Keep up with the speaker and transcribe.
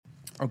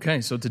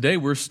Okay, so today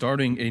we're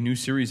starting a new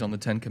series on the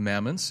Ten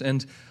Commandments,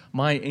 and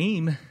my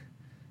aim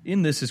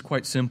in this is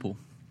quite simple.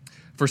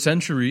 For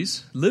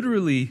centuries,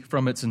 literally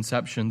from its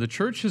inception, the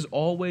church has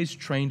always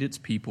trained its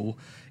people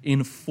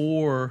in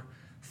four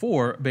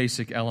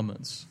basic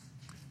elements: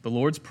 the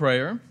Lord's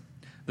Prayer,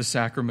 the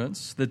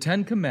sacraments, the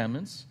Ten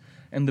Commandments,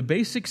 and the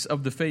basics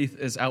of the faith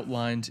as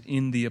outlined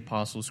in the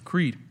Apostles'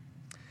 Creed.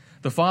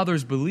 The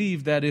fathers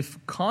believed that if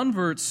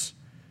converts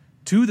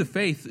to the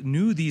faith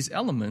knew these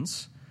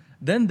elements,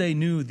 then they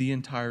knew the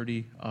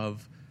entirety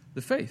of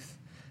the faith.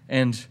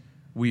 And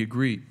we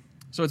agree.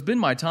 So it's been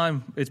my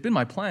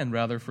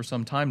plan for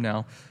some time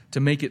now to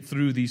make it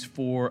through these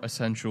four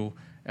essential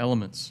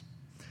elements.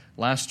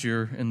 Last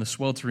year, in the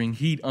sweltering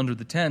heat under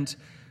the tent,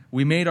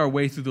 we made our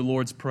way through the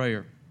Lord's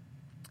Prayer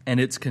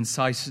and its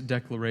concise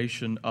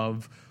declaration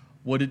of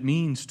what it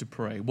means to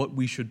pray, what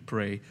we should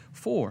pray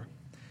for.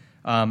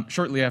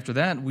 Shortly after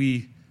that,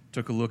 we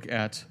took a look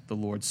at the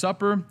Lord's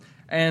Supper,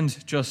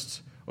 and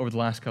just over the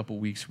last couple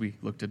weeks, we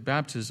looked at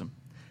baptism.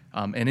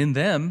 And in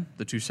them,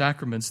 the two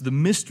sacraments, the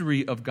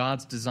mystery of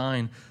God's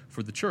design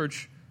for the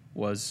church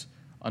was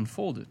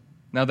unfolded.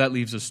 Now that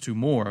leaves us two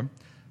more: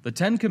 the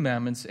Ten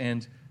Commandments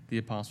and the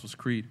Apostles'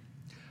 Creed.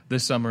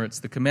 This summer it's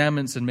the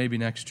commandments, and maybe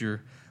next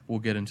year we'll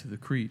get into the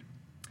creed.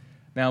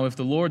 Now, if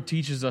the Lord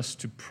teaches us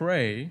to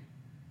pray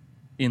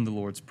in the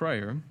Lord's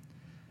Prayer,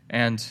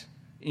 and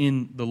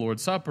in the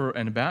Lord's Supper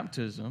and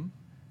baptism,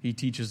 He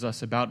teaches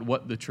us about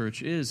what the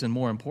church is, and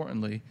more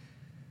importantly,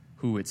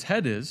 who its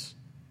head is,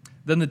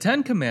 then the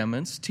Ten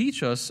Commandments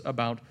teach us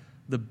about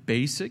the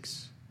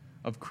basics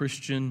of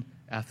Christian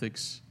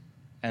ethics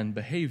and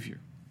behavior.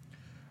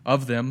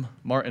 Of them,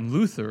 Martin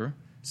Luther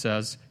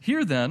says,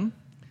 "Here then,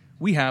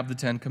 we have the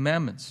Ten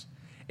Commandments,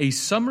 a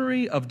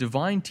summary of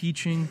divine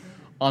teaching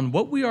on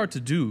what we are to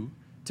do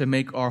to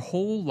make our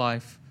whole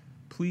life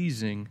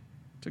pleasing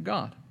to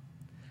God.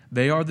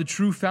 They are the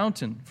true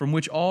fountain from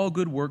which all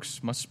good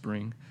works must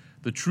spring,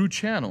 the true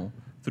channel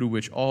through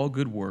which all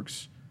good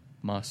works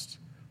must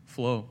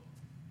flow."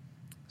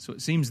 So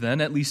it seems then,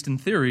 at least in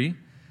theory,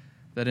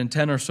 that in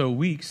 10 or so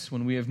weeks,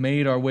 when we have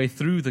made our way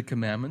through the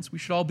commandments, we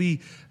should all be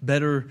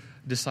better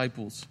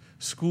disciples,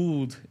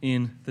 schooled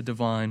in the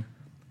divine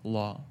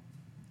law.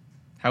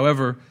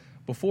 However,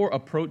 before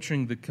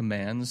approaching the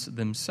commands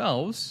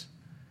themselves,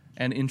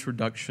 an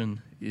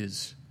introduction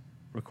is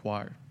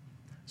required.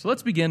 So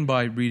let's begin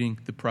by reading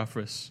the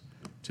preface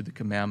to the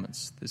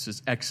commandments. This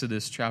is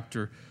Exodus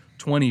chapter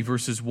 20,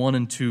 verses 1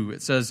 and 2.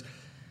 It says,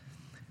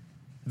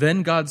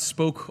 "Then God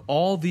spoke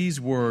all these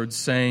words,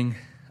 saying,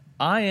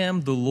 I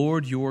am the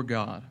Lord your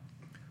God,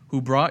 who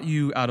brought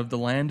you out of the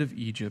land of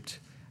Egypt,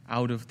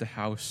 out of the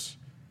house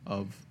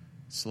of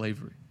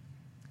slavery."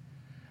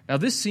 Now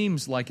this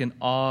seems like an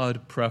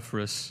odd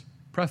preface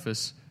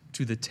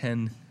to the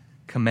Ten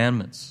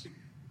Commandments.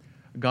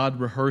 God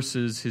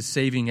rehearses His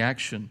saving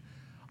action.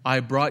 I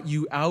brought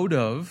you out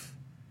of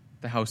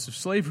the house of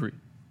slavery.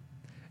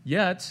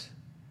 Yet,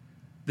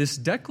 this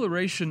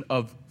declaration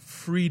of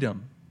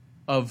freedom,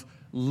 of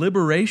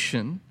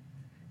liberation,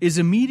 is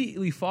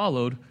immediately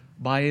followed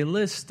by a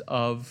list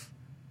of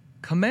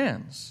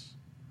commands,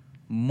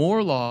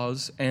 more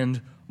laws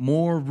and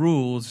more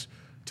rules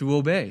to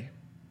obey.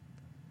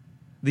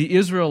 The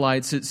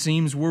Israelites, it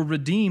seems, were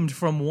redeemed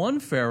from one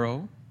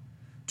Pharaoh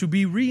to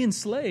be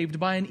re-enslaved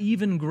by an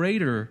even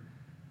greater,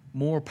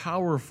 more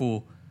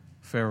powerful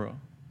Pharaoh.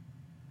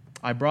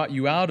 I brought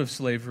you out of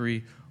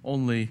slavery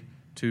only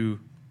to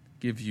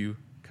give you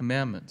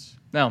commandments.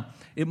 Now,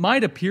 it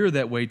might appear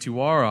that way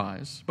to our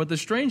eyes, but the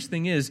strange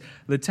thing is,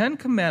 the Ten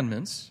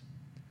Commandments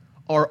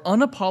are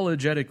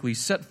unapologetically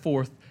set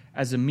forth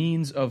as a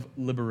means of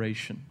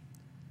liberation,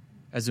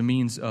 as a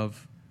means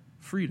of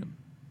freedom.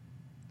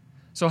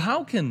 So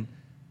how can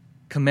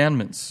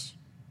commandments,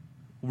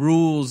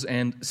 rules,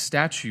 and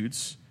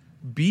statutes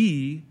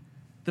be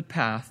the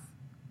path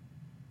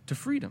to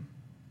freedom?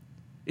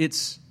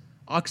 It's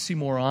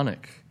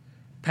oxymoronic,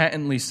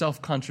 patently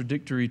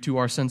self-contradictory to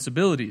our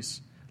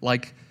sensibilities,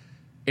 like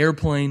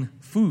airplane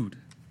food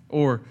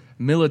or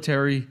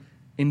military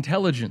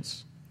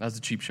intelligence. That's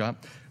a cheap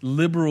shot.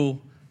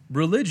 Liberal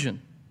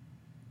religion.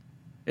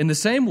 In the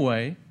same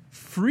way,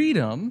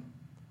 freedom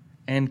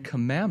and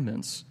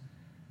commandments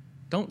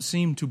don't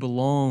seem to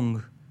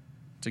belong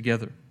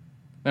together.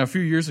 Now, a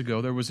few years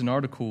ago, there was an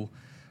article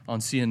on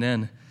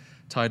CNN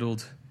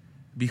titled,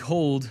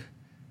 "Behold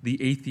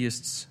the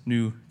Atheist's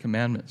New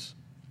Commandments."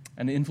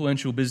 An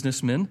influential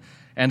businessman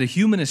and a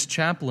humanist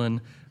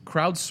chaplain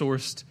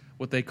crowdsourced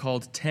what they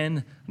called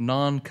 10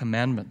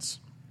 non-commandments.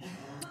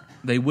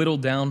 They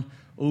whittled down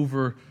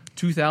over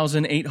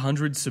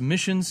 2,800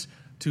 submissions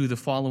to the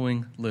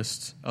following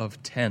list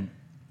of 10.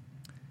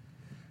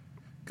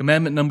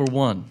 Commandment number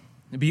 1,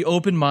 be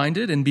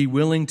open-minded and be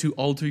willing to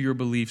alter your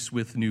beliefs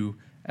with new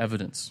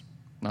evidence.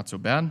 Not so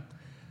bad.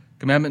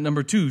 Commandment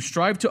number 2,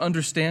 strive to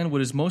understand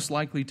what is most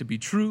likely to be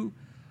true,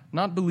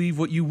 not believe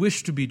what you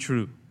wish to be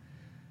true.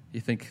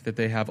 You think that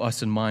they have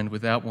us in mind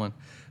with that one.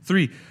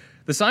 3,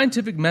 the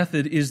scientific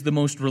method is the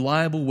most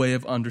reliable way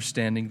of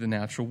understanding the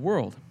natural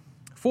world.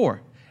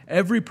 4,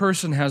 every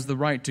person has the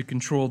right to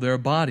control their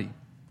body.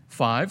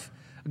 5,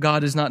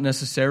 God is not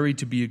necessary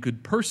to be a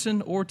good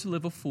person or to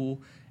live a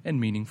full and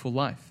meaningful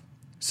life.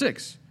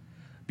 6,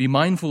 be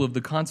mindful of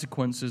the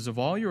consequences of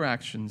all your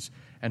actions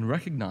and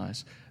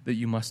recognize that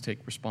you must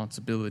take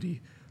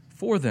responsibility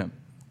for them.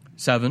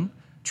 7,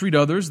 treat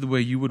others the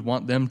way you would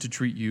want them to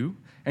treat you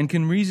and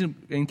can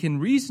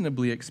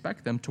reasonably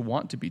expect them to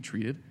want to be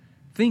treated.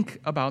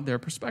 Think about their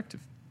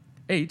perspective.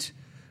 8,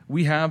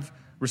 we have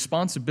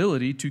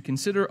responsibility to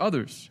consider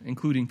others,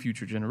 including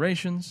future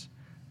generations.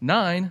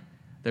 9,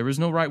 there is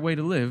no right way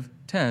to live.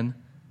 10,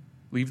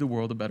 leave the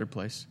world a better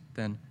place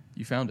than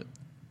you found it.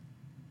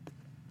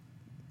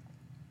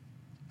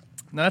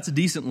 Now, that's a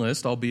decent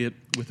list, albeit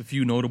with a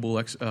few notable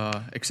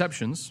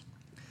exceptions.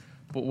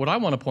 But what I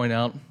want to point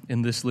out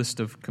in this list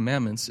of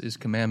commandments is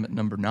commandment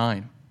number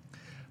 9.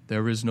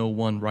 There is no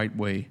one right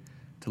way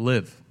to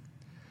live.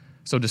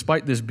 So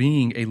despite this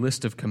being a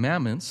list of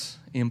commandments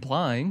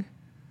implying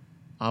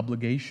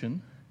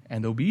obligation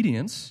and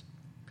obedience,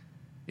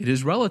 it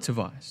is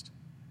relativized.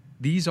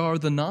 These are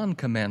the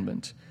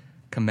non-commandment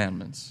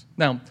commandments.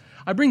 Now,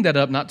 I bring that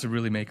up not to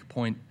really make a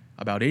point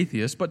about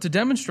atheists, but to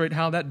demonstrate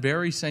how that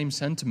very same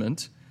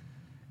sentiment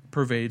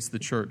pervades the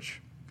church.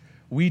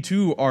 We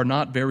too are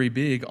not very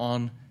big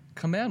on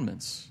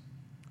commandments.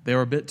 They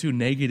are a bit too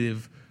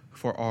negative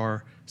for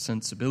our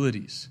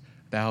sensibilities.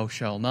 Thou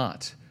shalt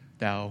not,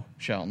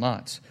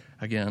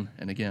 again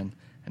and again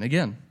and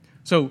again.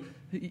 So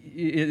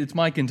it's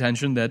my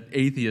contention that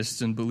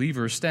atheists and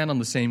believers stand on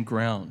the same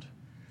ground.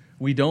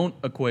 We don't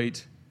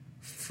equate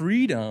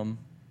freedom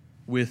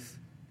with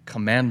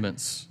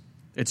commandments.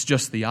 It's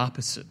just the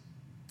opposite.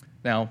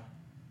 Now,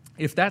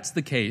 if that's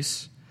the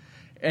case,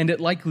 and it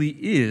likely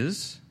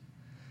is,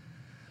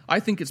 I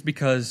think it's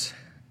because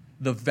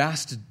the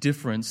vast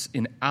difference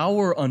in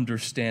our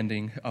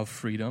understanding of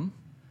freedom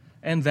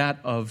and that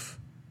of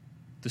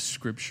the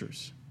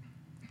Scriptures.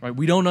 Right?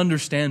 We don't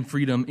understand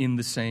freedom in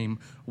the same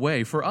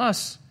way. For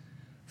us,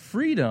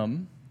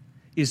 freedom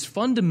is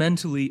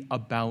fundamentally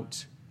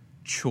about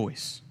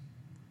choice.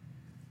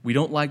 We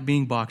don't like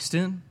being boxed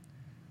in.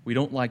 We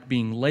don't like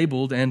being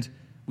labeled, and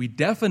we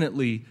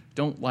definitely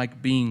don't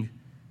like being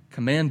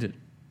commanded.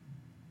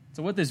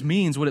 So what this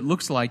means, what it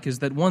looks like, is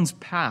that one's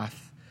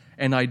path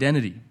and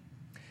identity,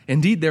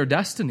 indeed their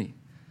destiny,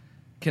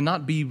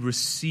 cannot be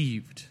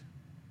received.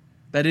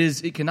 That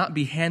is, it cannot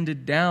be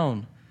handed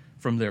down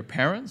from their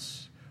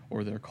parents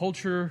or their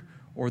culture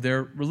or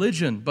their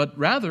religion, but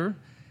rather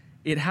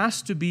it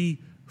has to be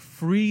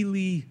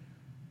freely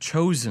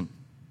chosen.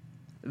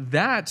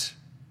 That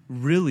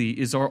really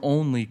is our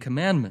only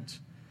commandment.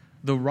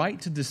 The right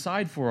to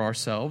decide for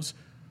ourselves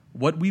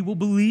what we will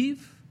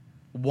believe,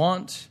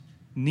 want,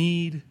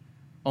 need,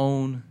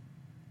 own,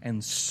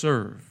 and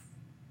serve.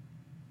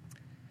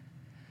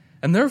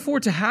 And therefore,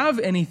 to have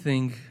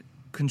anything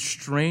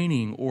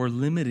constraining or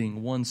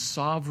limiting one's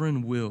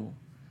sovereign will,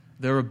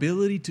 their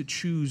ability to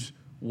choose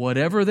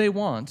whatever they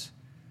want,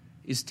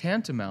 is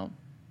tantamount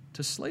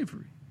to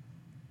slavery.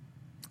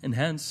 And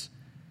hence,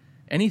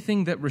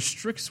 anything that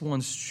restricts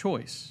one's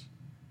choice,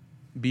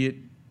 be it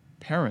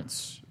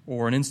parents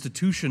or an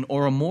institution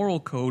or a moral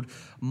code,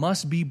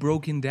 must be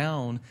broken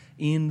down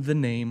in the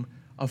name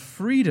of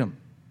freedom.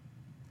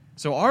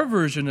 So our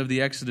version of the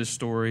Exodus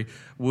story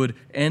would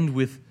end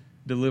with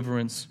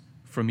deliverance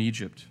from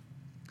Egypt.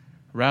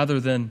 Rather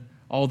than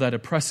all that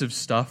oppressive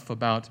stuff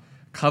about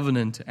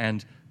covenant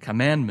and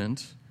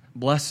commandment,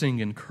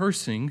 blessing and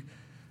cursing,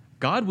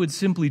 God would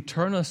simply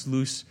turn us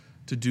loose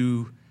to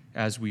do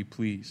as we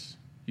please.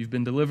 You've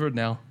been delivered,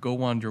 now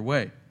go on your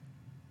way.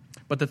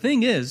 But the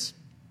thing is,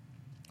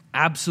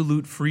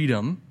 absolute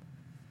freedom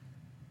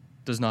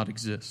does not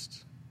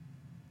exist.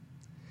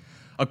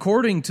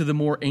 According to the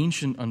more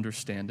ancient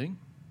understanding,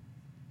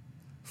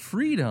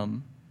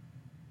 freedom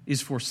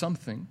is for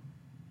something,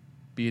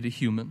 be it a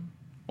human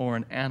or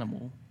an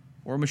animal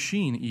or a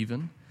machine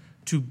even,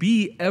 to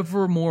be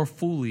ever more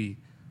fully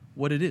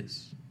what it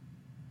is.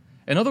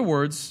 In other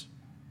words,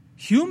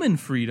 human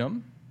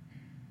freedom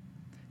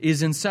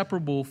is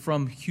inseparable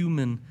from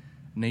human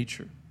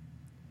nature.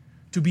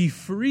 To be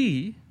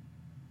free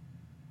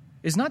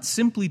is not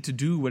simply to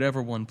do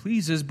whatever one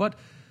pleases, but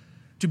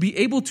to be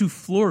able to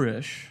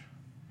flourish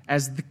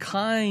as the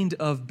kind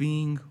of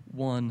being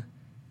one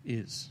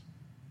is.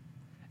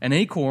 An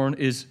acorn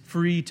is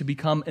free to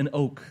become an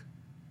oak.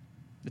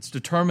 It's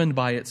determined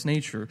by its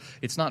nature.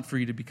 It's not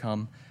free to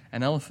become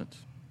an elephant.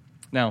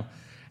 Now,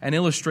 an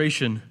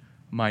illustration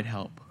might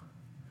help.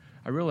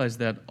 I realize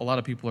that a lot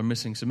of people are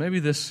missing, so maybe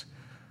this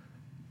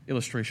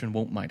illustration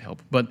might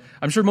help. But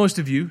I'm sure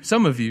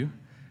some of you,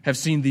 have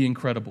seen The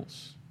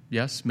Incredibles.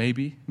 Yes,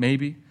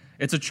 maybe.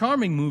 It's a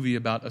charming movie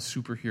about a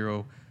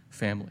superhero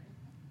family.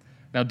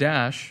 Now,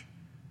 Dash,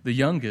 the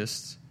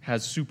youngest,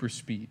 has super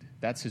speed.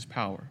 That's his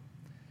power.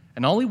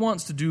 And all he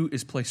wants to do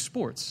is play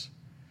sports.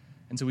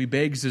 And so he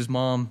begs his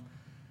mom,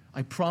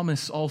 I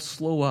promise I'll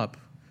slow up.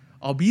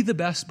 I'll be the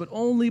best, but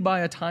only by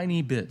a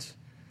tiny bit.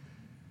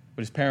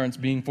 But his parents,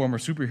 being former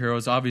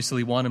superheroes,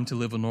 obviously want him to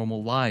live a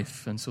normal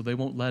life, and so they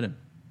won't let him.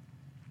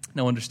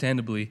 Now,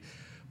 understandably,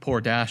 Poor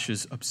Dash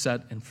is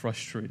upset and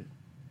frustrated.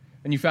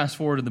 And you fast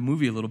forward in the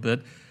movie a little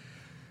bit,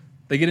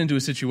 they get into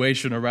a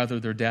situation, or rather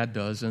their dad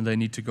does, and they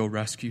need to go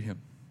rescue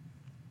him.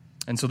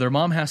 And so their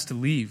mom has to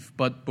leave,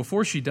 but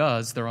before she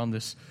does, they're on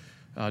this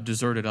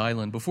deserted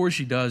island. Before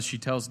she does, she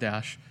tells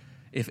Dash,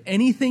 if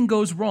anything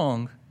goes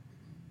wrong,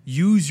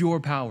 use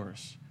your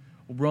powers.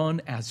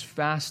 Run as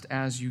fast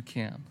as you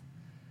can.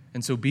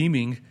 And so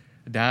beaming,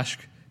 Dash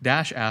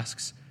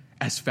asks,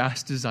 as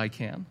fast as I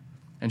can.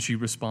 And she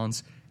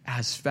responds,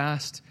 as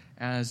fast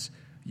as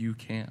you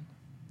can.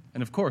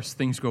 And of course,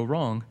 things go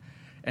wrong,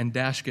 and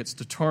Dash gets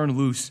to turn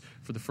loose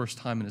for the first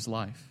time in his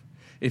life.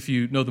 If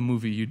you know the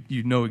movie,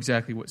 you know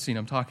exactly what scene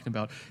I'm talking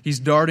about. He's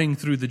darting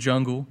through the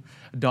jungle,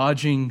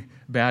 dodging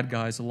bad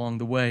guys along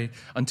the way,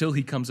 until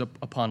he comes up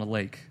upon a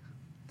lake.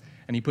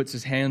 And he puts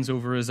his hands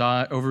over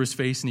his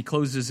face, and he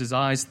closes his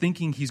eyes,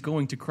 thinking he's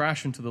going to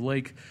crash into the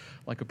lake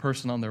like a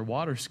person on their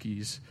water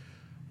skis,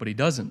 but he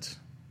doesn't.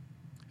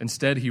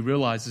 Instead, he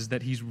realizes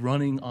that he's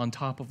running on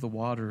top of the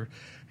water,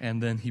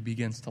 and then he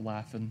begins to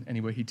laugh, and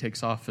anyway, he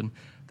takes off, and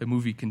the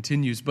movie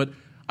continues. But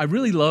I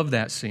really love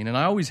that scene, and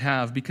I always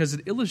have, because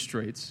it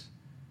illustrates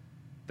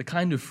the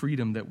kind of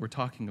freedom that we're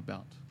talking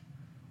about.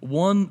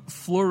 One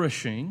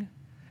flourishing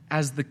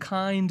as the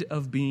kind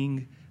of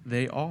being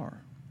they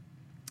are.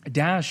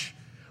 Dash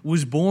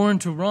was born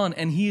to run,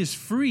 and he is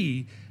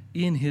free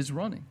in his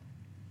running.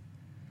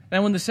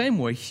 Now, in the same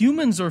way,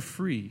 humans are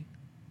free.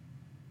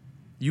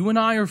 You and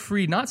I are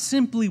free, not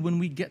simply when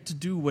we get to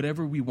do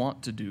whatever we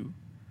want to do,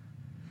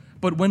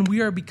 but when we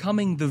are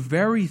becoming the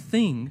very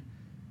thing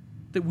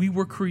that we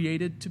were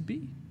created to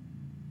be,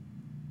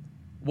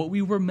 what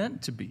we were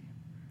meant to be.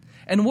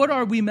 And what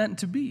are we meant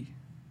to be?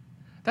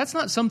 That's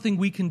not something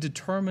we can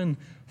determine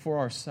for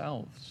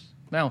ourselves.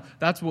 Now,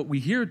 that's what we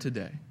hear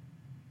today.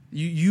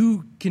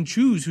 You can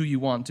choose who you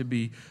want to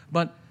be,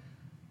 but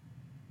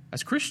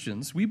as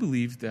Christians, we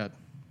believe that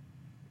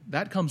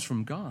comes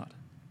from God.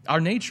 Our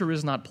nature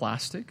is not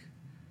plastic,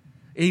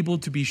 able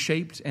to be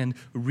shaped and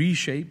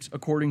reshaped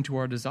according to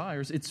our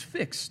desires. It's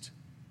fixed.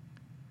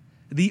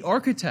 The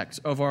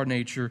architect of our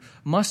nature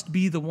must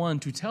be the one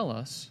to tell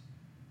us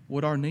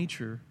what our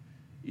nature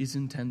is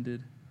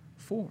intended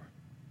for.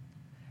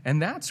 And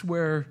that's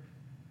where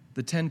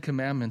the Ten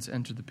Commandments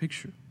enter the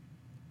picture.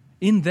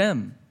 In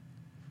them,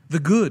 the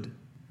good,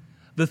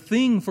 the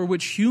thing for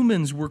which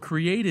humans were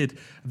created,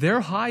 their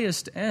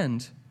highest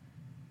end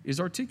is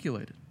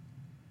articulated.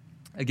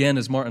 Again,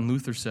 as Martin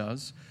Luther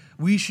says,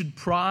 we should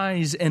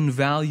prize and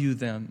value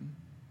them,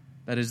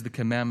 that is the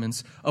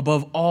commandments,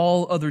 above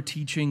all other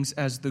teachings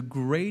as the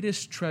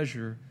greatest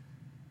treasure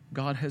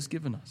God has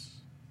given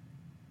us.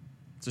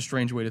 It's a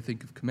strange way to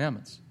think of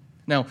commandments.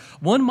 Now,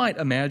 one might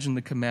imagine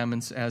the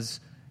commandments as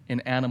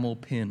an animal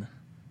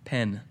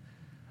pen,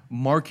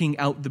 marking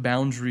out the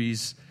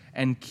boundaries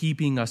and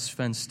keeping us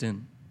fenced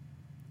in.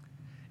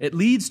 It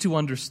leads to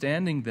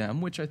understanding them,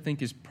 which I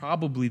think is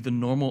probably the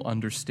normal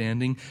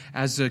understanding,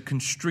 as a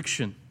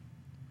constriction,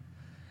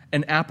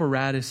 an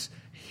apparatus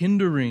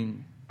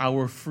hindering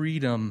our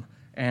freedom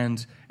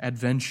and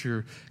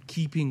adventure,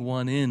 keeping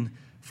one in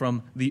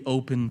from the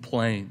open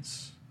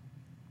plains.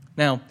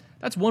 Now,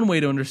 that's one way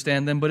to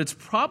understand them, but it's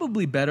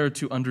probably better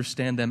to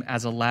understand them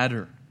as a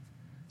ladder.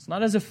 It's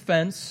not as a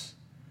fence,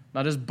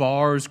 not as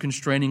bars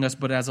constraining us,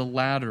 but as a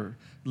ladder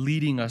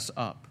leading us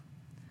up.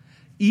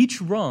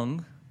 Each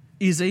rung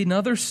is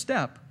another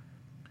step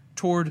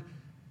toward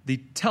the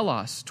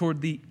telos,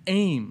 toward the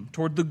aim,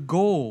 toward the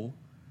goal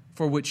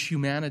for which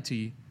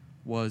humanity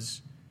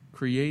was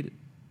created.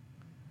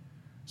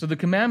 So the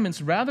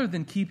commandments, rather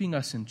than keeping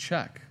us in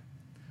check,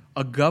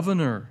 a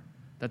governor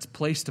that's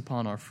placed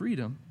upon our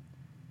freedom,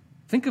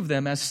 think of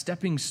them as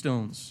stepping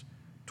stones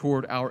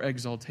toward our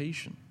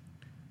exaltation,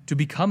 to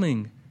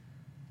becoming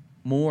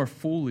more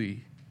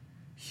fully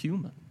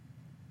human.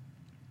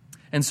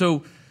 And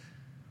so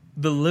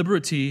the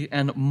liberty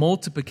and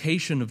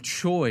multiplication of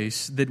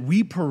choice that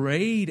we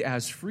parade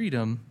as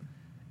freedom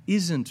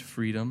isn't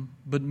freedom,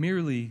 but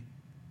merely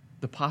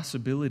the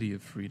possibility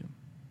of freedom.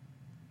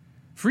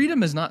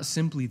 Freedom is not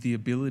simply the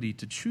ability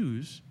to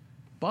choose,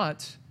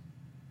 but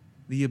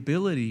the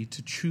ability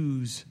to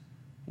choose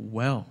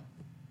well.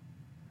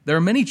 There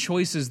are many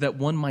choices that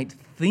one might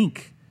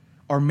think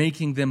are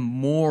making them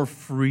more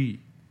free,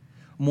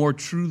 more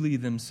truly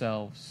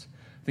themselves.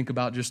 Think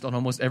about just on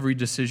almost every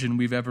decision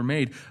we've ever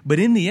made. But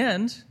in the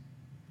end,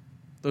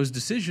 those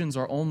decisions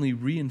are only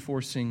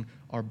reinforcing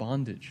our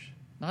bondage,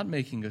 not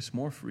making us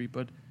more free,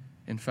 but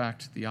in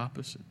fact the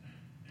opposite.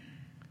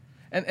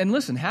 And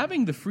listen,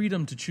 having the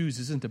freedom to choose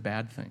isn't a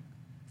bad thing.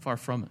 Far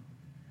from it.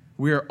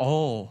 We are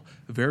all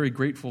very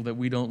grateful that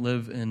we don't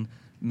live in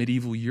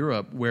medieval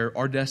Europe where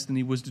our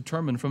destiny was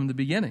determined from the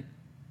beginning.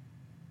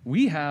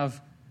 We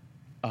have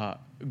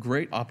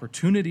great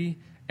opportunity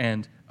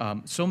and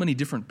so many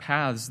different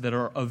paths that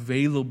are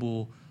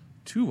available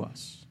to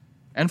us.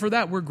 And for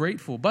that, we're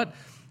grateful. But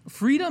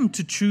freedom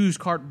to choose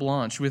carte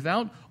blanche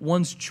without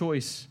one's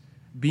choice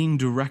being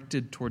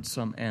directed towards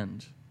some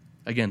end.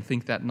 Again,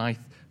 think that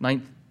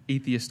ninth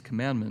atheist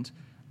commandment,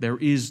 there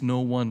is no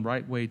one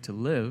right way to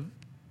live.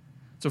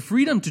 So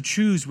freedom to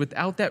choose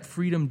without that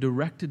freedom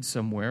directed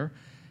somewhere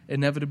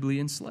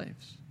inevitably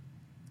enslaves.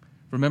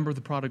 Remember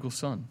the prodigal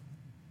son.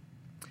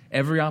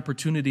 Every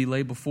opportunity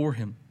lay before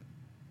him.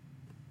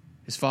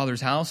 His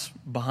father's house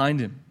behind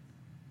him.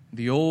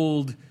 The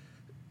old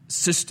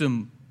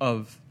system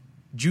of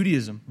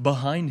Judaism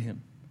behind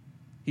him.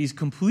 He's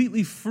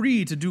completely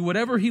free to do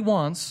whatever he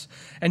wants,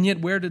 and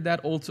yet where did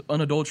that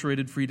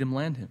unadulterated freedom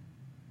land him?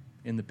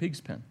 In the pig's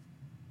pen.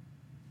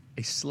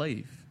 A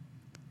slave.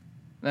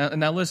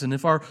 Now listen,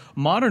 if our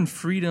modern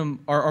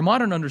freedom, our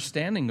modern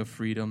understanding of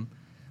freedom,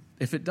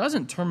 if it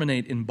doesn't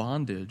terminate in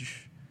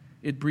bondage,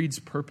 it breeds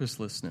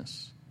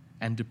purposelessness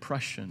and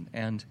depression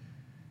and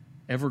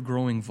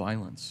ever-growing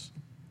violence.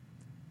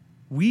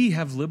 We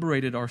have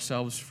liberated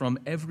ourselves from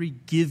every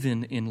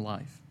given in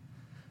life.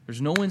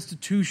 There's no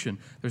institution,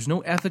 there's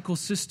no ethical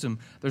system,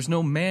 there's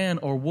no man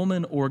or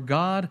woman or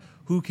God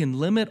who can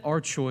limit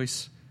our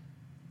choice,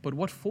 but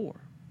what for?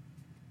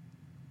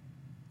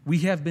 We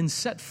have been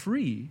set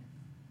free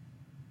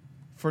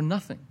for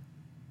nothing.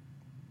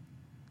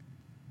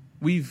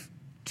 We've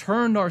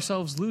turned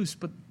ourselves loose,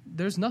 but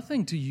there's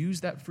nothing to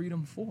use that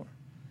freedom for.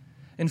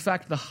 In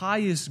fact, the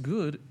highest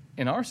good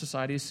in our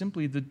society is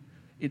simply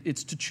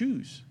it's to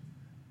choose.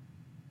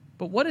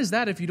 But what is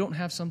that if you don't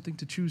have something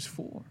to choose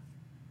for?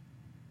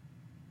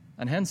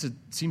 And hence it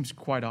seems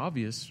quite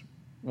obvious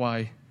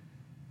why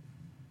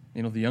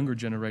the younger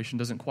generation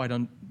doesn't quite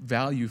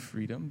value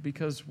freedom,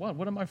 because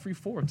what am I free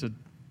for? To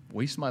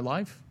waste my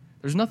life?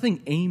 There's nothing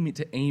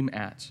to aim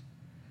at.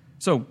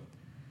 So,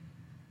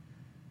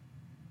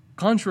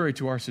 contrary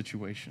to our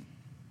situation,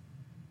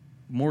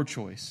 more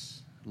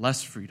choice,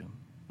 less freedom,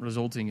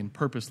 resulting in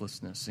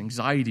purposelessness,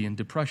 anxiety, and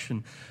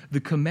depression, the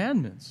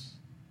commandments,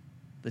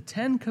 the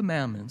 10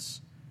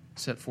 commandments,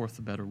 set forth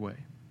a better way.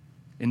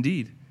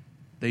 Indeed,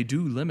 they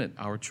do limit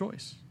our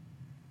choice.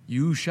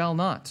 You shall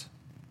not.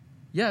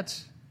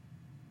 Yet,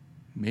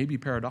 maybe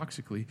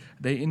paradoxically,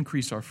 they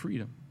increase our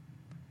freedom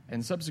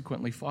and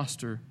subsequently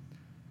foster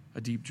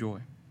a deep joy.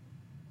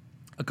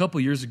 A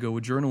couple years ago,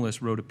 a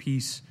journalist wrote a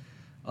piece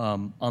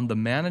on the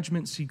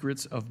management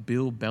secrets of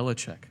Bill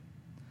Belichick.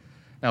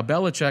 Now,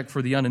 Belichick,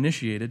 for the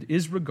uninitiated,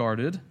 is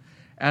regarded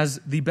as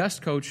the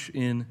best coach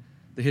in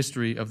the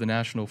history of the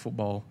National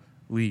Football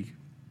League.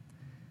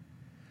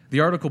 The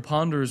article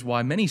ponders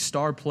why many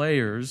star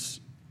players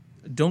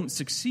don't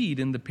succeed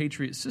in the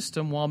Patriot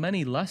system, while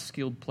many less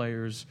skilled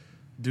players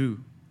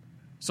do.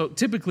 So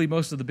typically,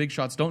 most of the big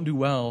shots don't do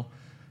well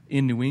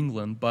in New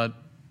England, but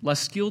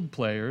less skilled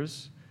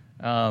players,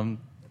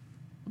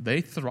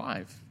 they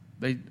thrive.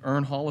 They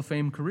earn Hall of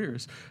Fame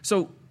careers.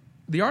 So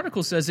the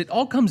article says it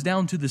all comes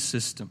down to the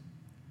system.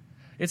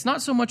 It's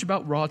not so much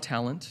about raw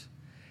talent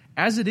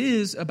as it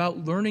is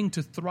about learning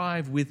to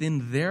thrive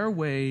within their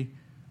way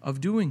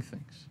of doing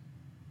things.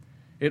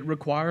 It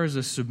requires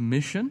a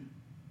submission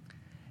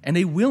and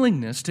a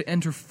willingness to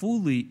enter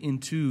fully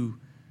into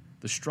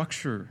the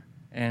structure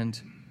and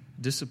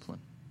discipline.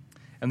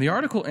 And the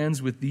article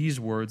ends with these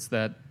words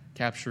that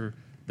capture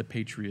the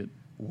Patriot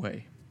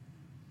way.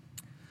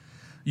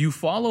 You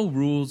follow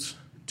rules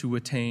to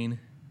attain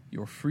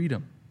your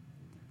freedom.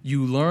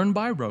 You learn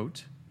by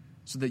rote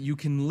so that you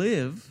can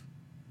live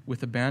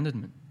with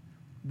abandonment.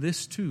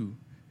 This, too,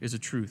 is a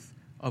truth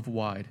of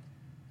wide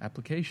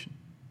application.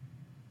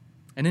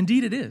 And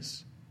indeed it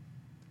is.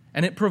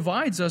 And it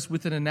provides us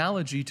with an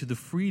analogy to the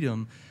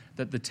freedom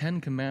that the 10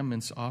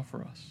 Commandments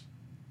offer us.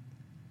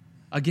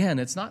 Again,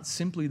 it's not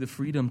simply the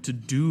freedom to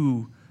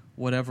do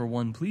whatever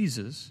one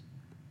pleases,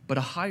 but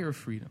a higher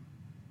freedom.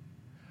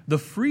 The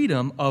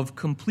freedom of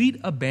complete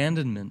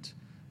abandonment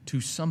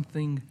to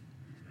something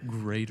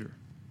greater.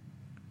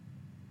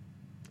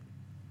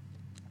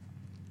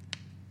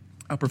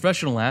 A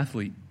professional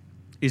athlete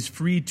is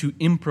free to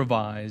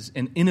improvise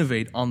and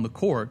innovate on the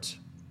court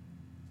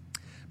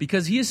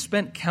because he has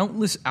spent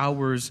countless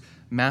hours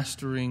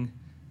mastering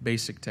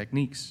basic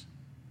techniques.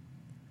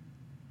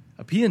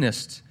 A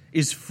pianist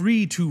is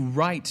free to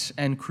write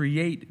and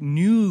create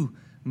new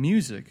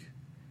music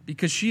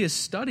because she has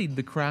studied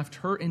the craft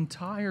her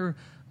entire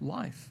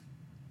life.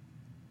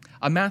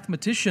 A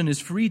mathematician is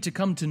free to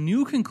come to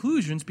new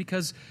conclusions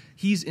because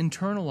he's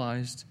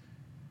internalized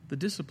the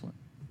discipline.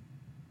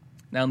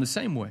 Now, in the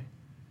same way,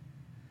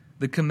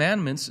 the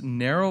commandments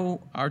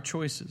narrow our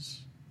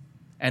choices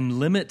and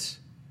limit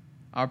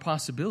our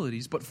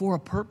possibilities, but for a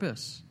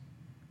purpose.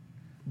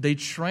 They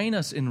train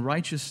us in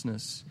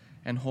righteousness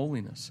and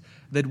holiness,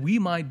 that we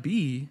might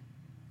be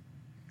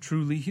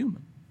truly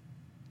human.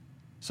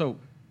 So,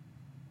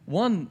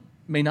 one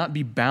may not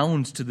be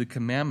bound to the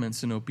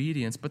commandments in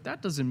obedience, but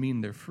that doesn't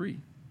mean they're free.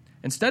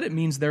 Instead, it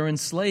means they're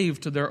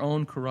enslaved to their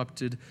own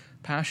corrupted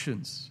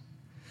passions.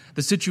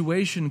 The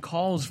situation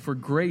calls for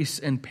grace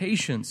and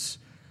patience,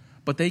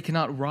 but they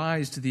cannot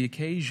rise to the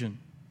occasion.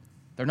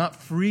 They're not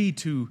free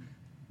to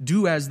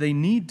do as they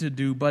need to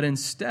do, but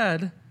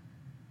instead,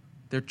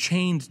 they're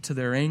chained to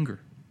their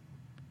anger.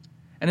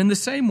 And in the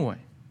same way,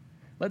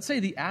 let's say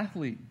the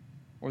athlete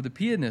or the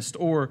pianist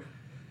or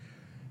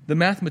the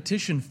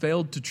mathematician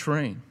failed to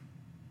train.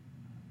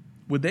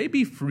 Would they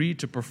be free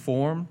to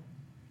perform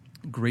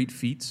great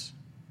feats?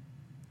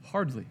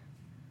 Hardly.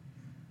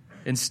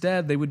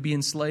 Instead, they would be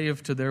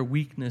enslaved to their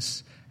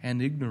weakness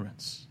and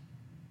ignorance.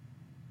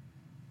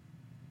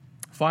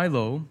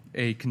 Philo,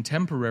 a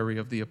contemporary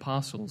of the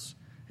apostles,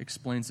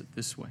 explains it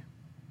this way.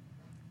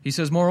 He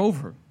says,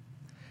 "Moreover,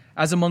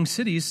 as among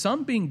cities,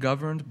 some being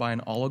governed by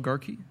an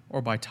oligarchy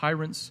or by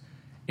tyrants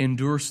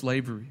endure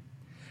slavery,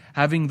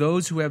 having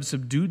those who have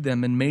subdued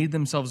them and made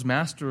themselves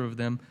master of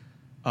them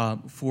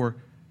for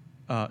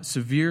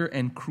severe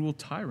and cruel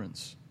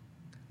tyrants,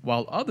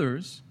 while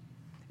others,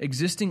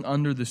 existing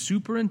under the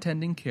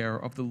superintending care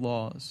of the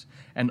laws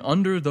and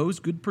under those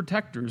good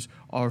protectors,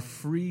 are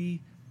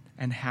free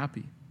and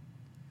happy.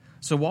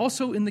 So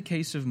also in the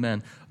case of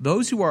men,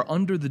 those who are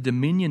under the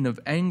dominion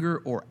of anger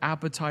or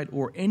appetite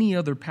or any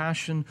other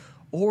passion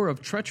or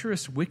of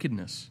treacherous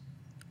wickedness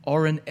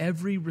are in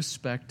every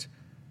respect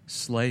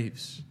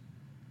slaves.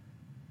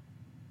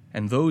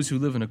 And those who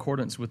live in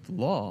accordance with the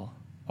law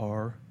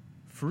are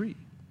free."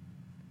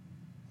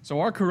 So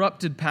our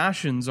corrupted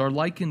passions are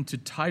likened to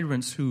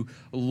tyrants who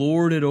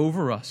lord it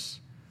over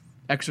us,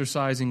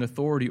 exercising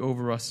authority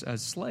over us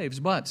as slaves.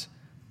 But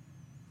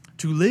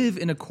to live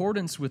in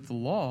accordance with the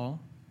law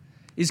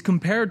is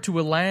compared to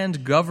a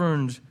land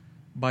governed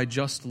by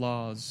just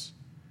laws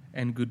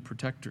and good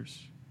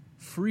protectors,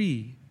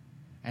 free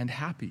and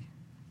happy.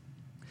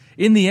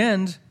 In the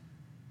end,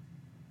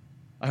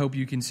 I hope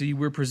you can see,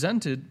 we're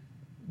presented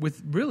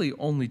with really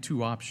only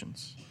two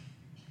options.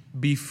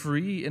 Be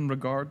free in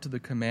regard to the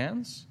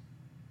commands,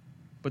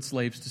 but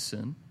slaves to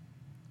sin,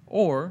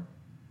 or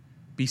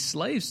be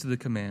slaves to the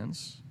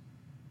commands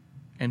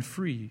and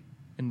free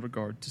in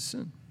regard to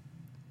sin.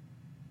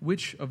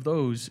 Which of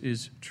those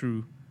is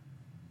true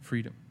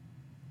freedom?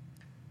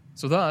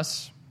 So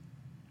thus,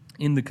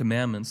 in the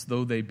commandments,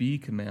 though they be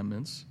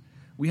commandments,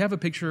 we have a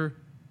picture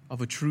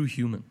of a true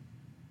human,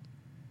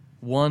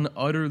 one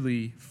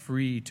utterly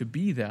free to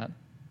be that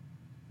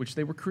which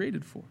they were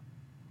created for.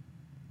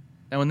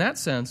 Now, in that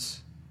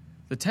sense,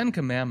 the Ten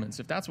Commandments,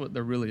 if that's what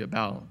they're really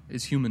about,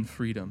 is human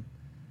freedom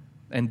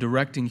and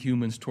directing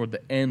humans toward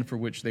the end for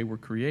which they were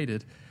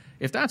created.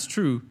 If that's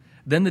true,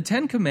 then the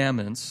Ten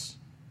Commandments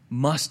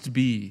must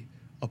be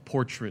a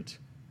portrait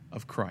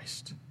of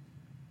Christ,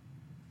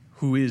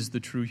 who is the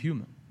true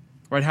human.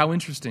 Right? How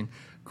interesting.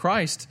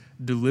 Christ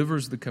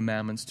delivers the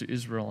commandments to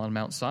Israel on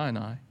Mount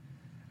Sinai,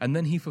 and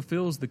then he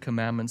fulfills the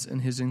commandments in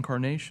his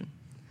incarnation.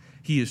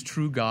 He is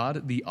true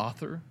God, the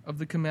author of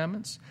the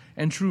commandments,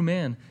 and true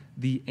man,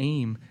 the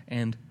aim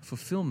and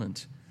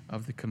fulfillment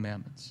of the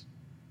commandments.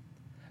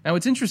 Now,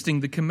 it's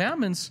interesting. The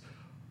commandments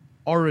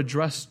are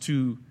addressed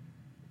to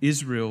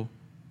Israel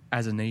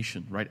as a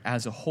nation, right,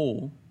 as a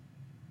whole,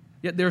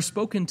 yet they're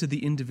spoken to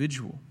the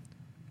individual.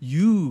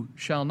 You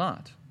shall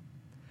not.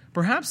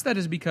 Perhaps that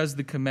is because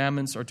the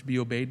commandments are to be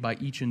obeyed by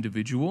each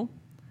individual,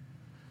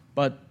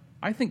 but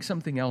I think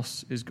something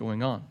else is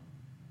going on.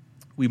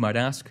 We might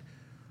ask,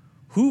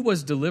 who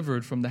was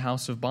delivered from the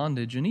house of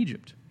bondage in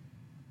Egypt?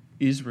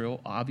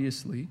 Israel,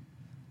 obviously,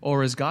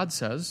 or as God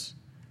says,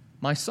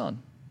 my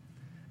son.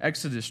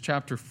 Exodus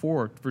chapter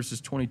 4,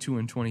 verses 22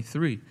 and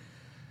 23.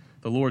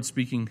 The Lord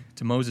speaking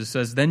to Moses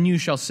says, "Then you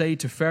shall say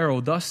to Pharaoh,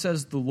 thus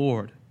says the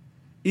Lord,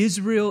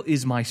 Israel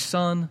is my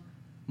son,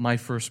 my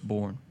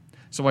firstborn.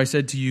 So I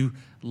said to you,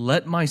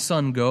 let my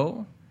son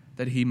go,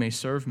 that he may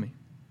serve me.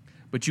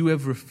 But you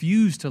have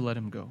refused to let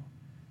him go.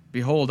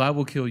 Behold, I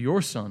will kill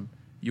your son,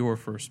 your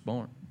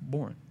firstborn."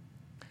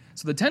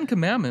 So the Ten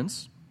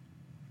Commandments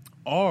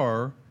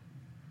are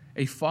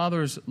a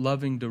father's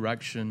loving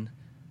direction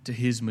to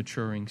his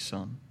maturing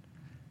son,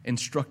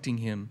 instructing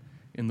him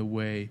in the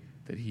way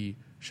that he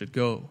should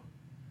go.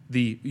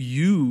 The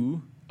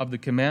you of the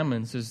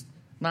commandments is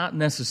not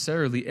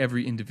necessarily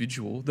every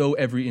individual, though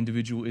every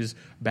individual is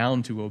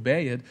bound to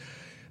obey it.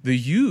 The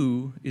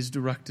you is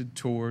directed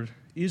toward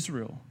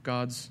Israel,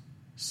 God's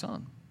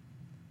son.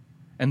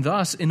 And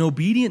thus, in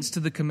obedience to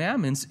the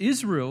commandments,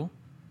 Israel,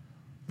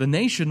 the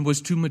nation,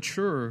 was to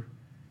mature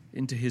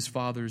into his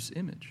father's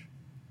image.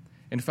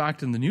 In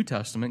fact, in the New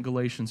Testament,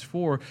 Galatians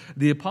 4,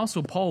 the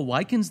Apostle Paul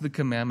likens the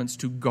commandments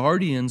to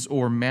guardians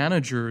or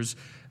managers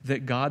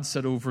that God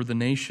set over the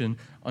nation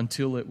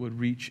until it would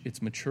reach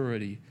its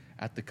maturity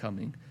at the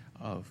coming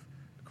of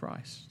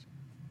Christ.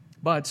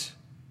 But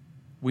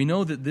we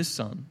know that this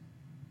son,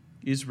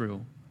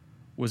 Israel,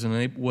 was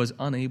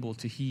unable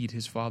to heed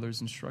his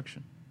father's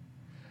instruction.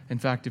 In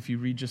fact, if you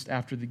read just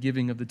after the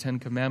giving of the Ten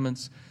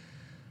Commandments,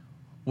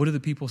 what do the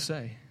people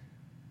say?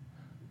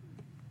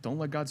 Don't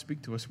let God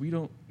speak to us.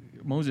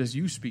 Moses,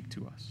 you speak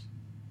to us.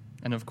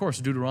 And of course,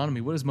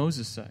 Deuteronomy, what does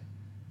Moses say?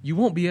 You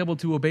won't be able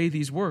to obey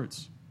these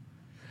words.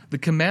 The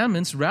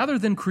commandments, rather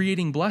than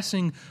creating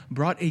blessing,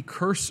 brought a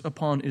curse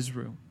upon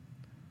Israel.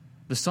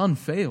 The son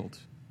failed.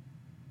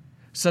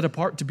 Set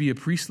apart to be a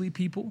priestly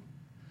people,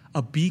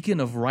 a beacon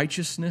of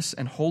righteousness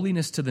and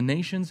holiness to the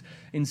nations,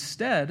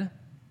 instead,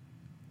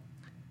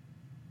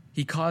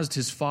 he caused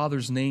his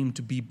father's name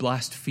to be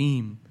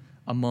blasphemed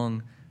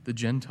among the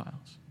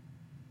Gentiles.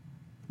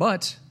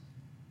 But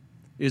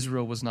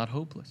Israel was not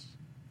hopeless.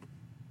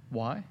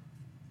 Why?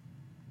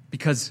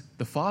 Because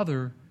the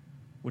father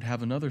would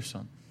have another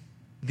Son,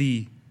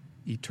 the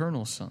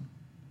eternal Son.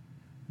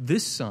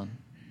 This Son,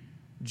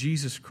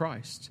 Jesus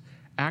Christ,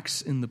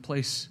 acts in the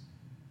place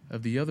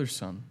of the other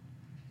Son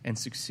and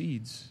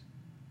succeeds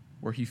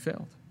where he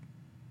failed.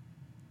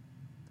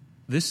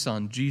 This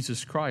Son,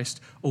 Jesus Christ,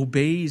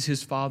 obeys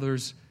his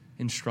Father's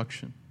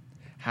instruction,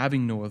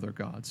 having no other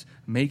gods,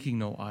 making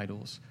no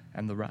idols,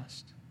 and the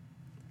rest.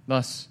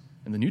 Thus,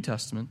 in the New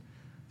Testament,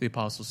 the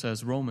apostle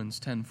says, Romans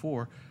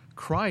 10:4,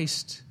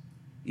 Christ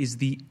is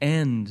the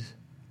end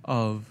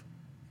of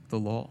the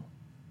law.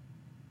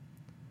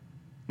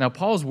 Now,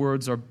 Paul's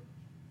words are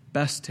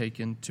best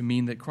taken to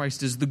mean that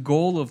Christ is the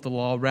goal of the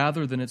law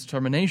rather than its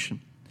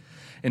termination.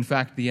 In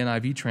fact, the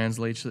NIV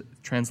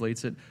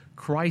translates it,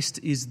 Christ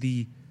is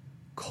the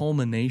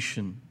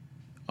culmination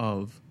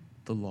of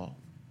the law.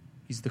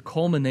 He's the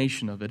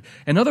culmination of it.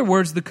 In other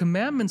words, the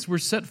commandments were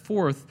set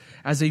forth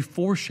as a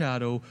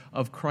foreshadow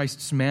of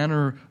Christ's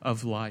manner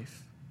of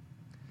life.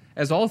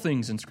 As all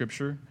things in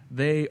Scripture,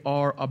 they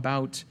are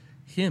about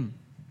him.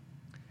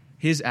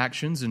 His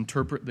actions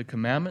interpret the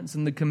commandments,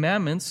 and the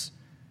commandments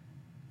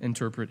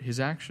interpret his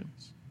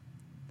actions.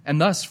 And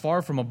thus,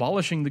 far from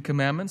abolishing the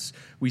commandments,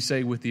 we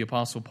say with the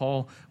Apostle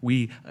Paul,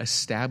 we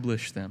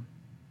establish them.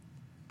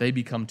 They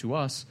become to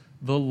us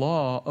the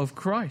law of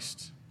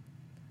Christ.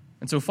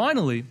 And so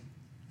finally,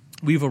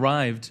 we've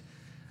arrived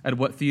at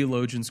what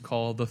theologians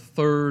call the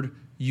third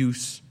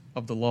use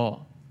of the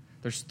law.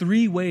 There's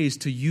three ways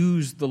to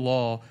use the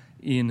law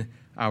in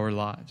our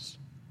lives.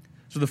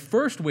 So the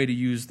first way to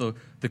use the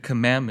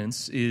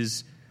commandments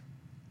is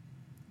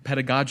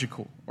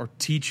pedagogical or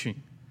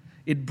teaching.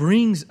 It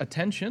brings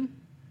attention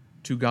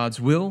to God's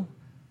will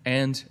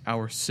and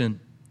our sin.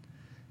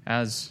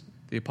 As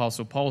the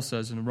Apostle Paul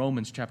says in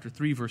Romans chapter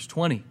 3, verse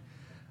 20,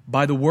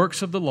 by the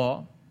works of the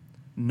law,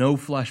 no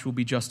flesh will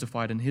be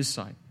justified in his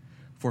sight,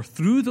 for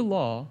through the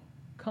law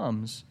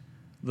comes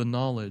the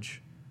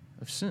knowledge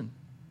of sin.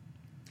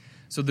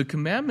 So the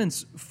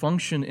commandments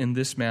function in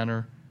this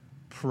manner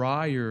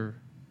prior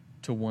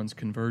to one's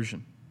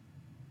conversion.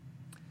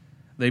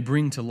 They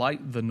bring to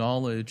light the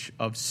knowledge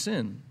of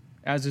sin,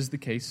 as is the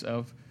case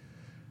of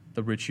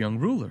the rich young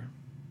ruler.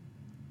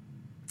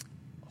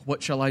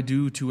 What shall I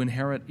do to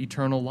inherit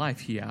eternal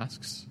life, he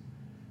asks.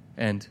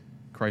 And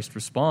Christ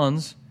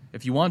responds,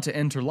 if you want to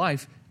enter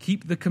life,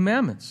 keep the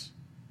commandments.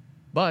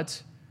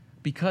 But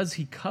because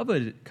he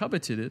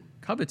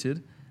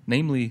coveted,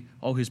 namely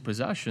all his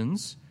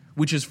possessions,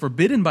 which is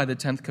forbidden by the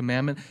 10th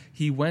commandment,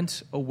 he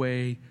went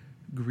away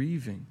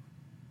grieving.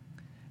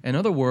 In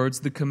other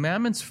words, the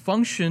commandments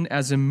function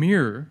as a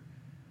mirror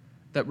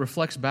that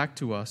reflects back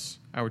to us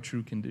our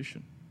true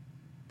condition,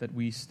 that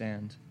we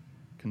stand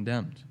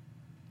condemned.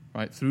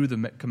 Right? Through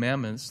the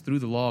commandments, through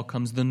the law,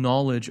 comes the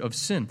knowledge of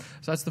sin.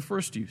 So that's the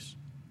first use.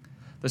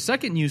 The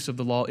second use of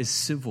the law is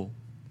civil.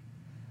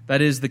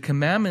 That is, the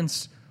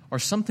commandments are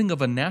something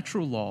of a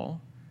natural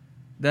law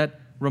that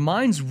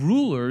reminds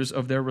rulers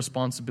of their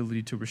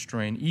responsibility to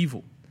restrain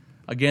evil.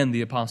 Again,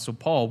 the Apostle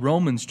Paul,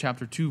 Romans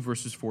chapter 2,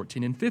 verses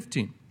 14 and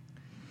 15.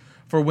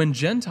 For when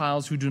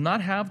Gentiles who do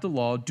not have the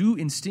law do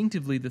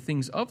instinctively the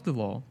things of the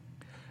law,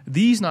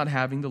 these not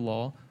having the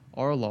law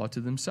are a law to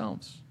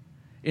themselves,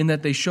 in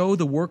that they show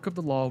the work of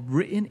the law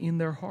written in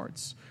their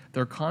hearts,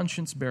 their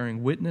conscience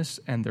bearing witness,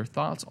 and their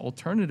thoughts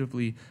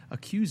alternatively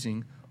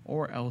accusing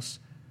or else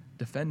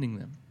defending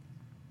them.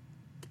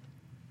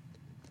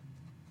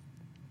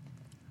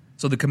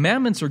 So the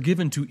commandments are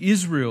given to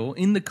Israel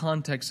in the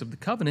context of the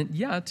covenant,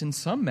 yet in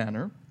some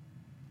manner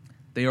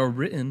they are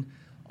written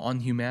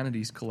on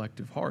humanity's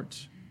collective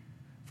hearts.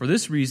 For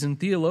this reason,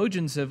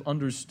 theologians have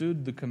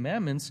understood the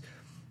commandments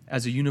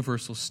as a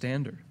universal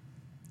standard,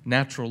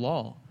 natural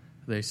law,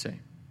 they say.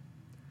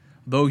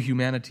 Though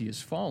humanity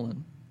is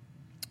fallen,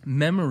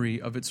 memory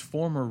of its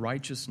former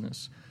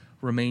righteousness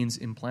remains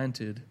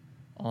implanted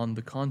on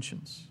the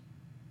conscience.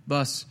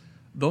 Thus,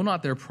 though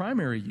not their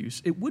primary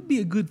use, it would be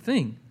a good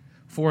thing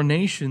for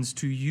nations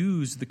to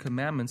use the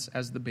commandments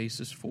as the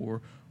basis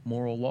for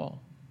moral law.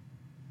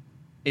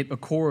 It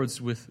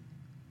accords with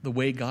the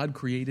way God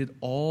created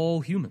all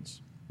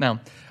humans.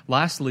 Now,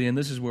 lastly, and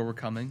this is where we're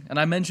coming, and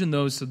I mention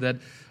those so that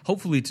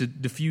hopefully to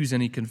diffuse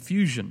any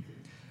confusion,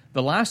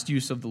 the last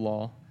use of the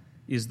law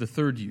is the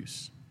third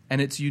use, and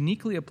it's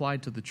uniquely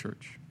applied to the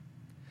church.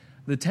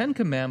 The 10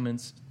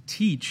 Commandments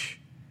teach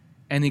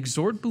and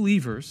exhort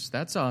believers,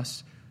 that's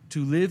us,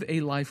 to live a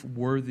life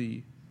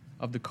worthy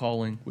of the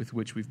calling with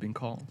which we've been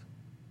called.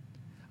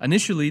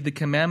 Initially, the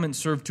commandments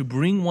serve to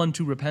bring one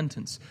to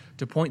repentance,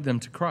 to point them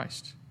to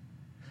Christ.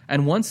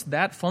 And once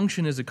that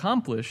function is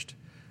accomplished,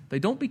 they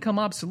don't become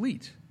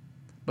obsolete,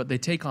 but they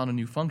take on a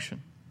new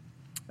function.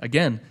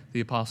 Again,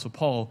 the Apostle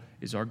Paul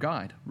is our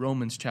guide.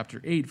 Romans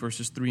chapter 8,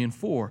 verses 3 and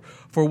 4.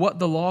 For what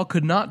the law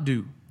could not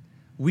do,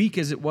 weak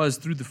as it was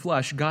through the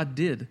flesh, God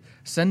did,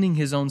 sending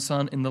his own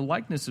Son in the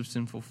likeness of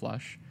sinful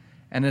flesh,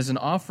 and as an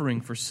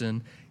offering for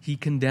sin, he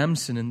condemned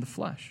sin in the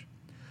flesh,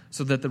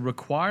 so that the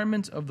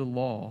requirement of the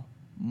law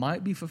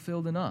might be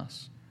fulfilled in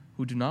us,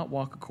 who do not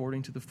walk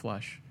according to the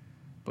flesh,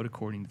 but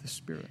according to the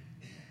Spirit.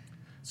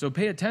 So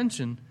pay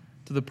attention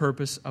to the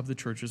purpose of the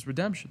church's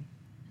redemption.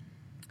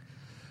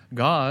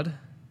 God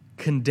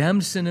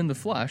condemned sin in the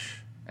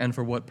flesh, and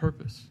for what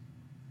purpose?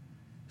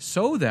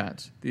 So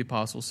that, the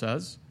apostle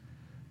says,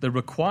 the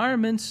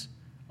requirements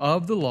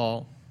of the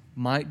law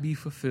might be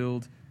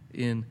fulfilled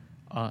in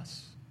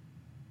us.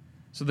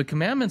 So the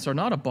commandments are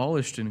not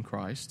abolished in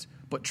Christ,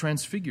 but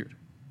transfigured,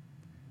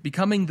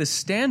 becoming the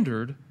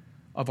standard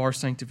of our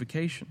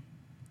sanctification.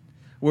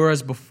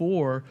 Whereas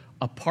before,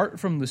 apart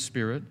from the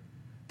Spirit,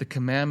 the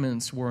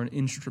commandments were an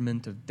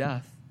instrument of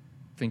death,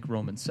 think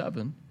Romans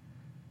 7.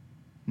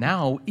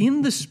 Now,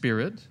 in the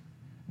Spirit,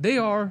 they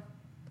are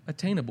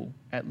attainable,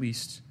 at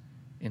least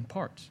in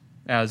part.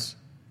 As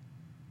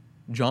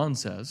John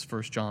says,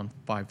 1 John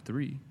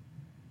 5:3,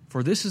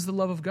 "For this is the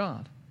love of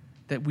God,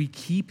 that we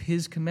keep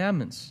His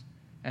commandments,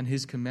 and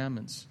His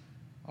commandments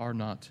are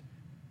not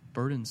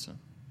burdensome."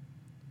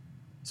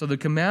 So the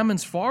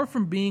commandments, far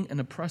from being an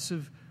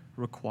oppressive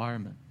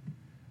requirement,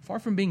 far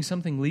from being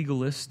something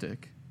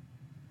legalistic,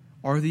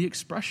 are the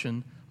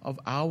expression of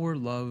our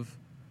love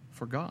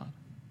for God.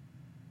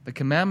 The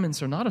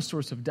commandments are not a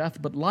source of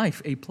death, but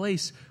life, a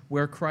place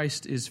where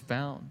Christ is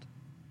found.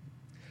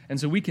 And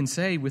so we can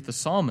say with the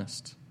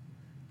psalmist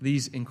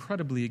these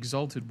incredibly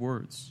exalted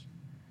words: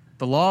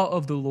 "The law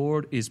of the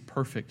Lord is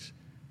perfect,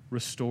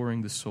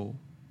 restoring the soul.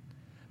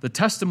 The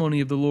testimony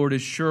of the Lord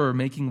is sure,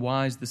 making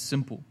wise the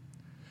simple.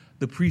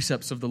 The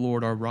precepts of the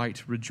Lord are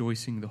right,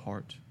 rejoicing the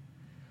heart.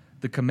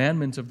 The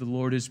commandment of the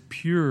Lord is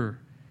pure,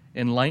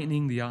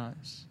 enlightening the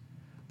eyes.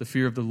 The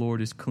fear of the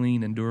Lord is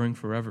clean, enduring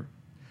forever.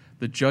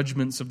 The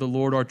judgments of the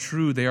Lord are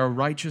true, they are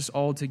righteous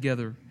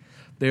altogether.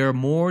 They are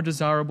more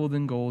desirable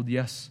than gold,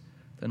 yes,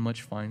 than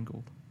much fine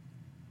gold.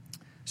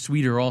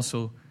 Sweeter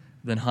also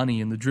than honey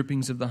and the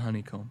drippings of the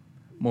honeycomb.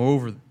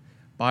 Moreover,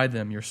 by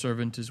them your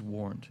servant is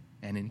warned,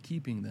 and in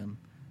keeping them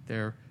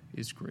there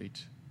is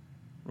great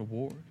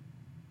reward."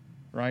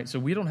 Right? So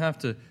we don't have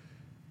to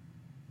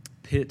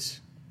pit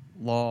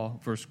law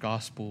versus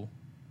gospel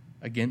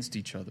against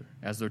each other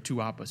as they're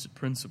two opposite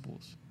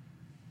principles.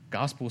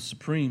 Gospel is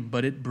supreme,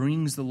 but it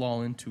brings the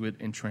law into it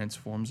and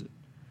transforms it.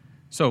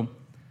 So,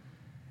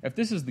 if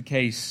this is the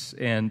case,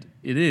 and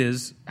it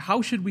is,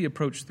 how should we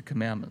approach the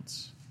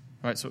commandments?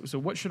 Right? So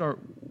what should our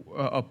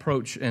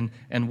approach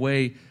and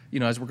way,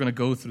 as we're going to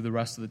go through the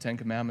rest of the Ten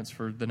Commandments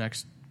for the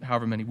next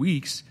however many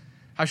weeks,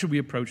 how should we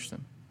approach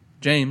them?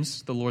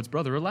 James, the Lord's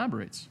brother,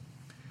 elaborates.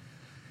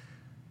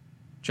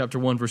 Chapter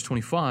 1, verse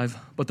 25,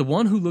 "But the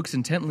one who looks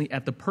intently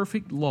at the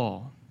perfect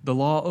law, the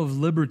law of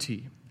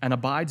liberty, and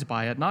abides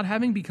by it, not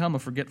having become a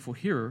forgetful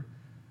hearer,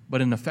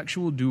 but an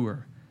effectual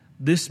doer,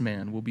 this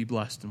man will be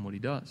blessed in what he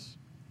does."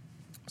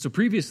 So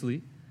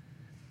previously,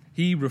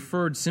 he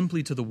referred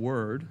simply to the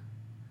word,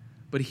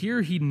 but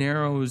here he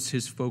narrows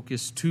his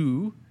focus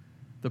to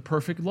the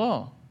perfect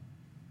law,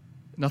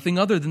 nothing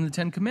other than the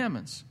Ten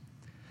Commandments.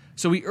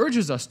 So he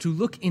urges us to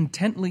look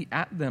intently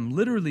at them,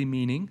 literally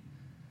meaning,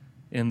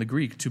 in the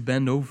Greek, to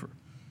bend over.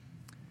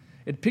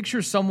 It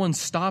pictures someone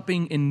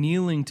stopping and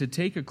kneeling to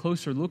take a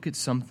closer look at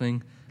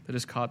something that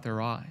has caught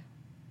their eye.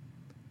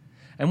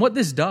 And what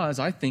this does,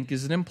 I think,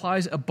 is it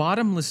implies a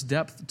bottomless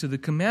depth to the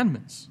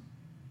commandments.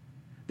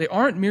 They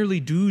aren't merely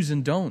do's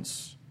and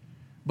don'ts,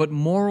 but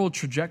moral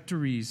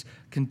trajectories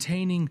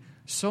containing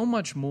so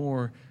much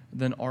more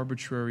than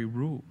arbitrary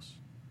rules,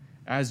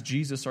 as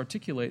Jesus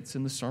articulates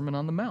in the Sermon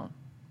on the Mount.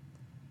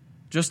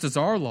 Just as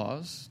our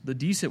laws, the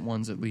decent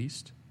ones at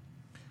least,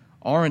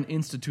 aren't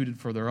instituted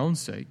for their own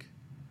sake,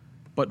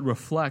 but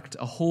reflect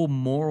a whole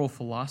moral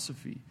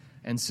philosophy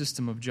and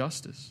system of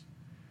justice.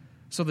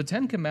 So the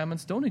Ten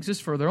Commandments don't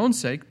exist for their own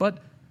sake,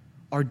 but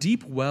are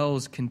deep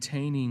wells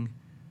containing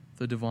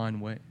the divine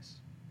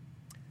ways.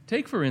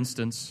 Take, for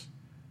instance,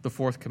 the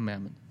fourth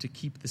commandment, to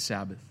keep the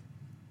Sabbath.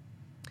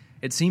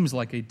 It seems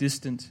like a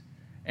distant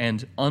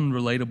and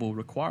unrelatable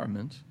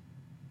requirement,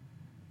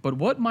 but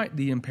what might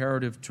the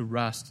imperative to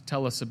rest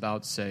tell us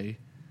about, say,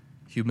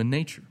 human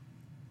nature,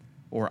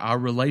 or our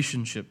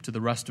relationship to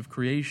the rest of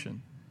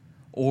creation,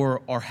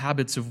 or our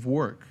habits of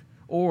work,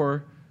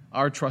 or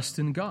our trust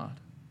in God?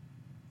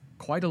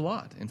 Quite a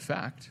lot, in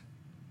fact.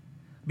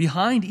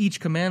 Behind each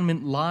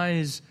commandment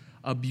lies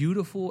a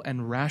beautiful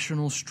and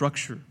rational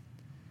structure,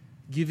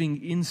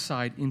 giving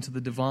insight into the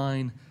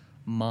divine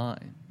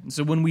mind. And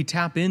so when we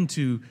tap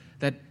into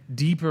that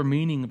deeper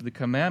meaning of the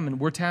commandment,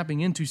 we're tapping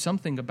into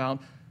something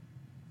about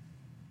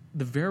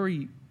the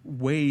very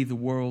way the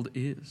world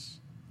is.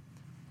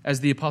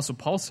 As the Apostle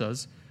Paul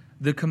says,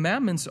 the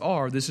commandments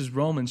are, this is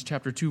Romans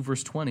chapter 2,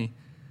 verse 20,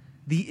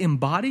 the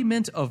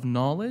embodiment of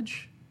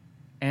knowledge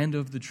and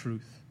of the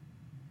truth.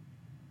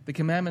 The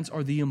commandments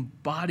are the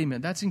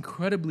embodiment, that's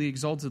incredibly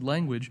exalted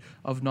language,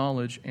 of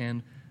knowledge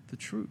and the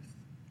truth.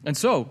 And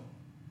so,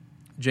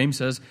 James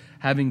says,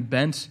 having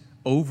bent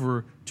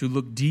over to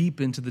look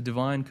deep into the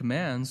divine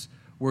commands,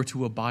 we're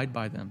to abide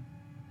by them.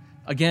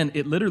 Again,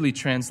 it literally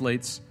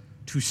translates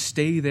to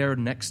stay there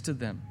next to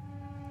them.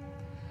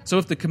 So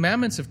if the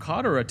commandments have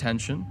caught our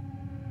attention,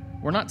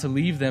 we're not to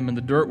leave them in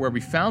the dirt where we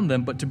found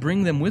them, but to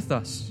bring them with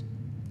us.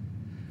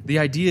 The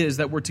idea is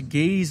that we're to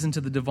gaze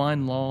into the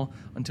divine law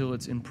until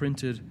it's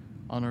imprinted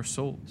on our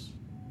souls.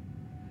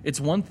 It's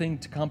one thing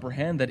to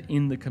comprehend that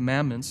in the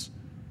commandments,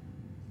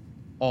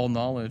 all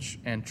knowledge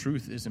and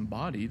truth is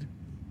embodied.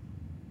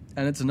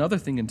 And it's another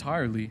thing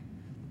entirely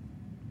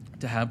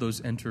to have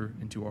those enter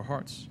into our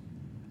hearts.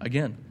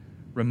 Again,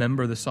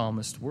 remember the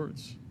psalmist's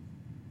words.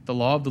 The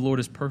law of the Lord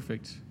is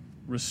perfect,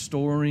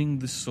 restoring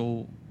the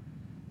soul.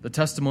 The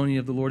testimony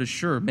of the Lord is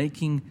sure,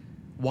 making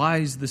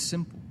wise the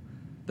simple.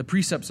 The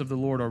precepts of the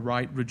Lord are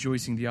right,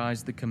 rejoicing the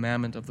eyes. The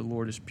commandment of the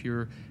Lord is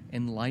pure,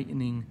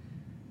 enlightening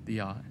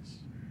the eyes.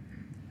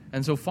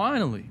 And so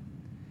finally,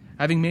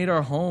 having made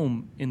our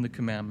home in the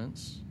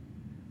commandments,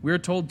 we are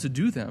told to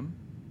do them,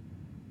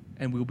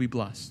 and we'll be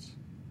blessed.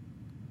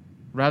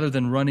 Rather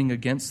than running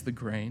against the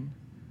grain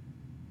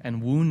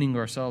and wounding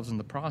ourselves in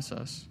the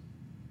process,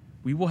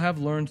 we will have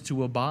learned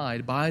to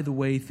abide by the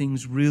way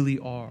things really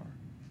are,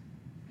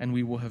 and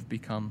we will have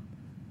become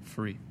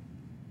free.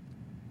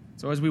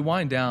 So as we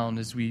wind down,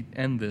 as we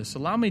end this,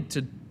 allow me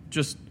to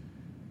just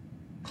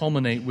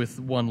culminate with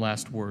one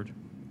last word.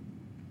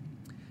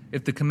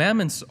 If the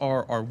commandments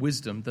are our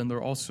wisdom, then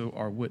they're also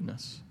our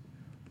witness.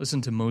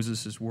 Listen to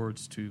Moses'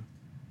 words to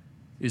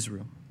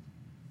Israel.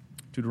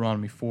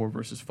 Deuteronomy 4,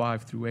 verses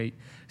 5 through 8.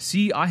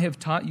 See, I have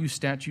taught you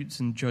statutes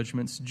and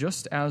judgments,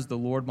 just as the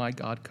Lord my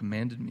God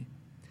commanded me,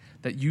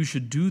 that you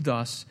should do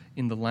thus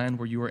in the land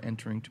where you are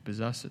entering to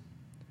possess it.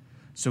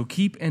 So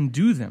keep and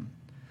do them,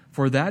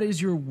 for that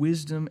is your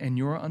wisdom and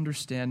your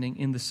understanding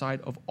in the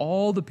sight of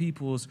all the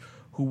peoples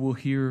who will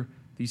hear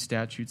these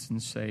statutes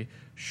and say,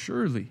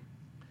 surely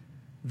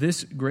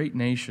this great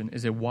nation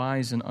is a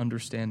wise and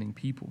understanding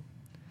people.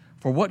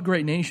 For what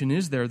great nation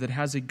is there that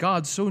has a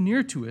God so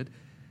near to it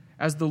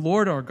as the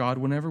Lord our God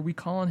whenever we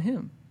call on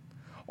him?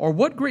 Or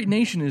what great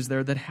nation is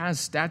there that has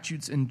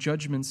statutes and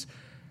judgments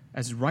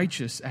as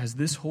righteous as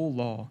this whole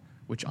law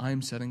which I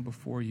am setting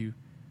before you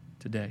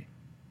today?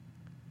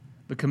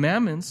 The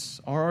commandments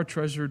are our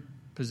treasured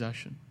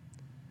possession,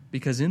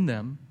 because in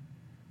them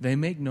they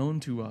make known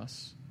to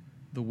us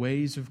the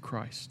ways of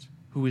Christ,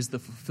 who is the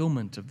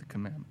fulfillment of the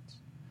commandments.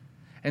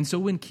 And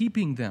so in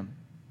keeping them,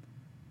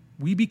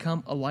 we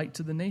become a light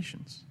to the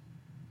nations,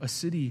 a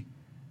city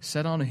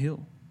set on a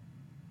hill.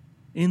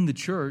 In the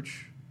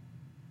church,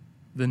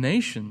 the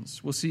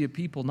nations will see a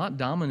people not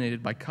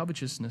dominated by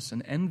covetousness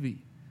and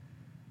envy,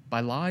 by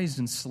lies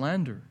and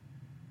slander,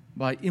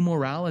 by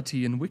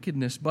immorality and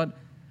wickedness, but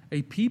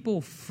a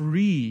people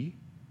free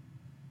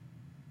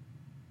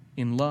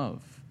in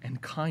love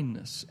and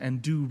kindness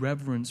and due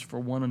reverence for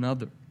one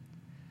another.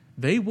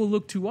 They will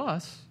look to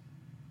us,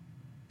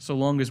 so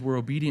long as we're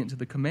obedient to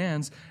the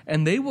commands,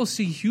 and they will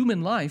see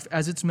human life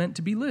as it's meant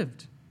to be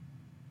lived.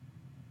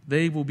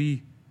 They will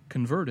be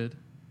converted,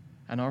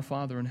 and our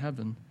Father in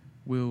heaven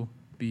will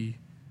be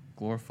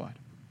glorified.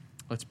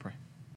 Let's pray.